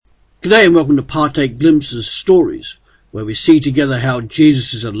G'day and welcome to Partake Glimpses Stories, where we see together how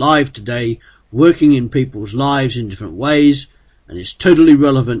Jesus is alive today, working in people's lives in different ways, and is totally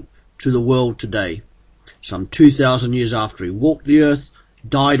relevant to the world today. Some 2,000 years after he walked the earth,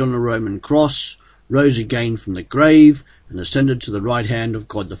 died on a Roman cross, rose again from the grave, and ascended to the right hand of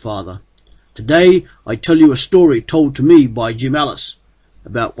God the Father. Today I tell you a story told to me by Jim Ellis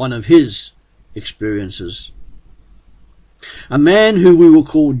about one of his experiences. A man who we will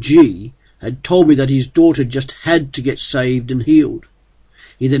call G had told me that his daughter just had to get saved and healed.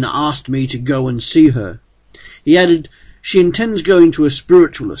 He then asked me to go and see her. He added, "She intends going to a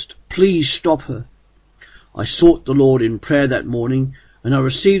spiritualist. Please stop her." I sought the Lord in prayer that morning, and I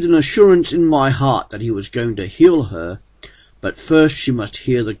received an assurance in my heart that he was going to heal her, but first she must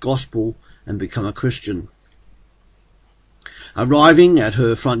hear the gospel and become a Christian. Arriving at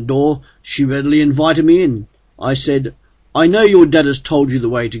her front door, she readily invited me in. I said, "I know your dad has told you the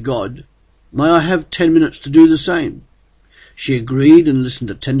way to God. May I have 10 minutes to do the same?" She agreed and listened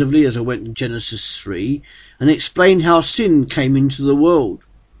attentively as I went to Genesis 3 and explained how sin came into the world.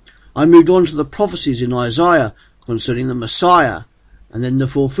 I moved on to the prophecies in Isaiah concerning the Messiah, and then the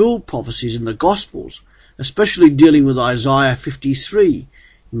fulfilled prophecies in the Gospels, especially dealing with Isaiah 53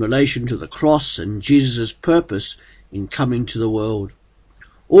 in relation to the cross and Jesus' purpose in coming to the world.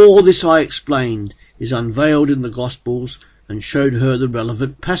 All this, I explained, is unveiled in the Gospels and showed her the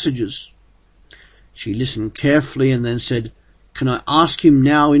relevant passages. She listened carefully and then said, "Can I ask him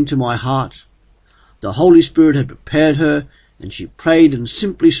now into my heart?" The Holy Spirit had prepared her, and she prayed and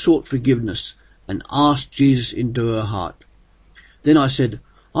simply sought forgiveness and asked Jesus into her heart. Then I said,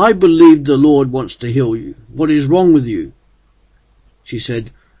 "I believe the Lord wants to heal you. What is wrong with you?" She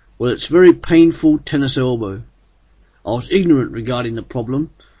said, "Well, it's very painful tennis elbow." I was ignorant regarding the problem,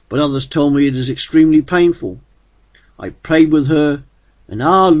 but others tell me it is extremely painful. I prayed with her, and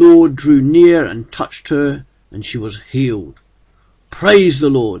our Lord drew near and touched her, and she was healed. Praise the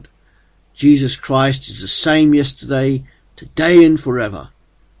Lord! Jesus Christ is the same yesterday, today and forever,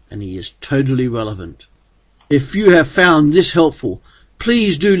 and he is totally relevant. If you have found this helpful,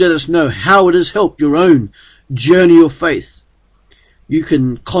 please do let us know how it has helped your own journey of faith. You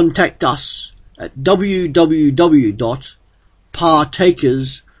can contact us at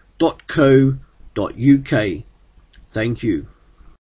www.partakers.co.uk. Thank you.